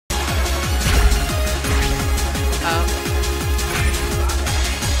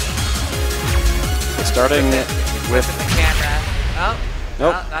starting with the camera. Oh,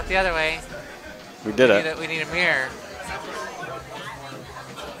 nope. No, not the other way. We did it. We need a mirror.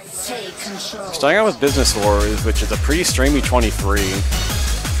 Take control. Starting out with Business Wars, which is a pretty streamy 23.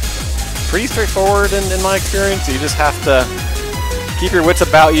 Pretty straightforward in my experience. You just have to keep your wits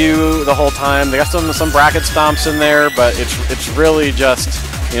about you the whole time. They got some bracket stomps in there, but it's really just,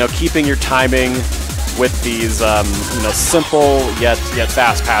 you know, keeping your timing with these you know, simple yet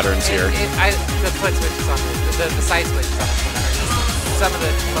fast patterns here. The foot switches on the side switches on some of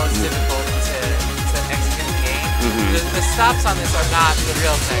the most difficult to execute in the game. The stops on this are not the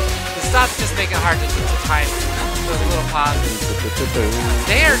real thing. The stops just make it hard to time the little pauses.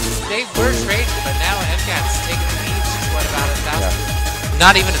 They were trading, but now EMCAT's taking the lead. She's what, about 1,000? Yeah.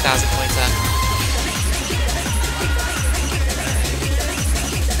 Not even 1,000 points up.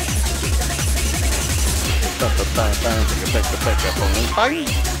 I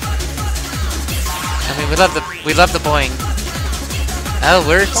mean, we love the boing. Oh,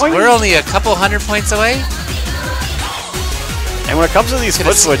 we're only a couple 100 points away. And when it comes to these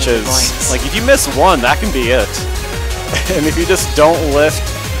foot switches, like if you miss one, that can be it. And if you just don't lift,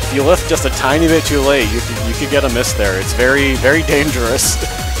 if you lift just a tiny bit too late, you could get a miss there. It's very, very dangerous.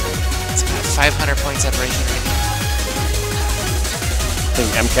 It's got 500 point separation right now. I think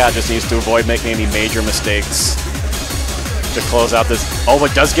EMCAT just needs to avoid making any major mistakes to close out this. Oh,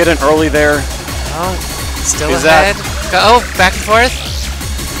 it does get in early there. Oh, still ahead. Oh, back and forth.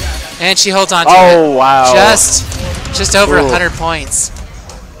 And she holds on to it. Oh, wow. Just over 100 points.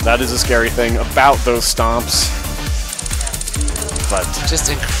 That is a scary thing about those stomps. But just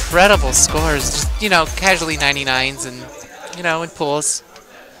incredible scores. Just, you know, casually 99s and, you know, in pools.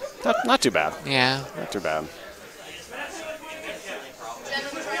 Not too bad. Yeah. Not too bad.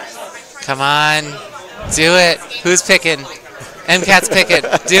 Come on. Do it. Who's picking? EMCAT's picking.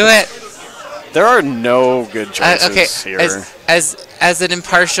 Do it. There are no good choices here. As an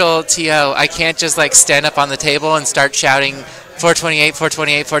impartial TO, I can't just like stand up on the table and start shouting 428,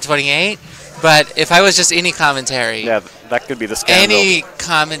 428, 428. But if I was just any commentary, yeah, that could be the scandal. Any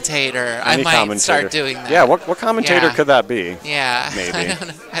commentator, I might start doing that. Yeah, what commentator could that be? Yeah, maybe.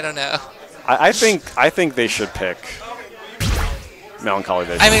 I don't know. I think they should pick Melancholy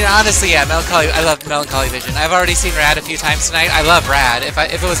Vision. I mean, honestly, yeah, Melancholy. I love Melancholy Vision. I've already seen Rad a few times tonight. I love Rad. If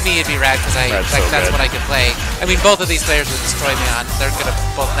it was me, it'd be Rad because that's what I could play. I mean, both of these players would destroy me on. They're good at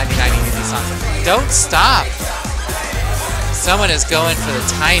both 99 and these songs. Don't stop. Someone is going for the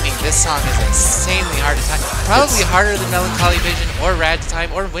timing. This song is insanely hard to time. Probably harder than Melancholy Vision or Rad to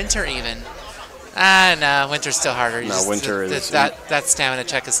time or Winter even. No, Winter's still harder. No, Winter is that stamina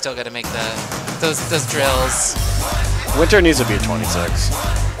check is still going to make those drills. Winter needs to be a 26.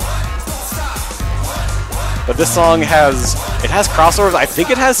 But this song has crossovers. I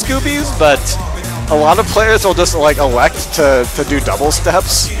think it has Scoobies, but a lot of players will just like elect to do double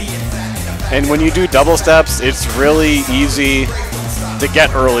steps. And when you do double steps, it's really easy to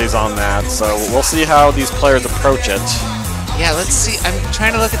get earlies on that. So we'll see how these players approach it. Yeah, let's see. I'm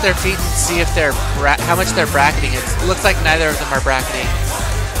trying to look at their feet and see if they're how much they're bracketing. It looks like neither of them are bracketing.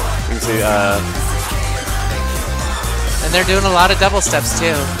 You can see. And they're doing a lot of double steps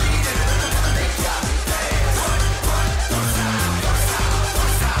too.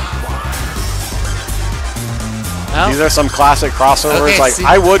 These are some classic crossovers. Okay, like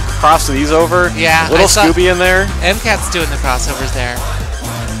I would cross these over. Yeah, little Scooby in there. EMCAT's doing the crossovers there,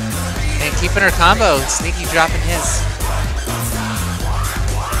 and keeping her combo. Sneaky dropping his.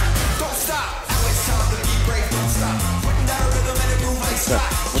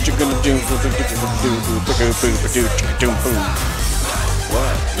 What you gonna do?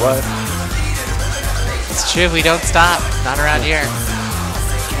 What? It's true. We don't stop. Not around here.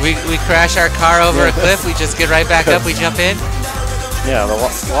 We crash our car over a cliff. We just get right back up. We jump in. Yeah, the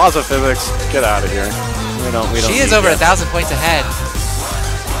laws of physics. Get out of here. We don't. She is over 1,000 points ahead.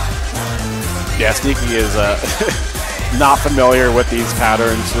 Yeah, Sneaky is not familiar with these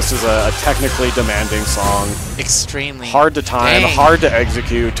patterns. This is a technically demanding song. Extremely. Hard to time, hard to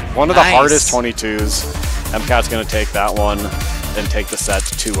execute. One of the hardest 22s. EMCAT's going to take that one and take the set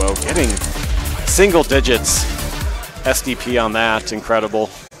 2-0. Getting single digits SDP on that. Incredible.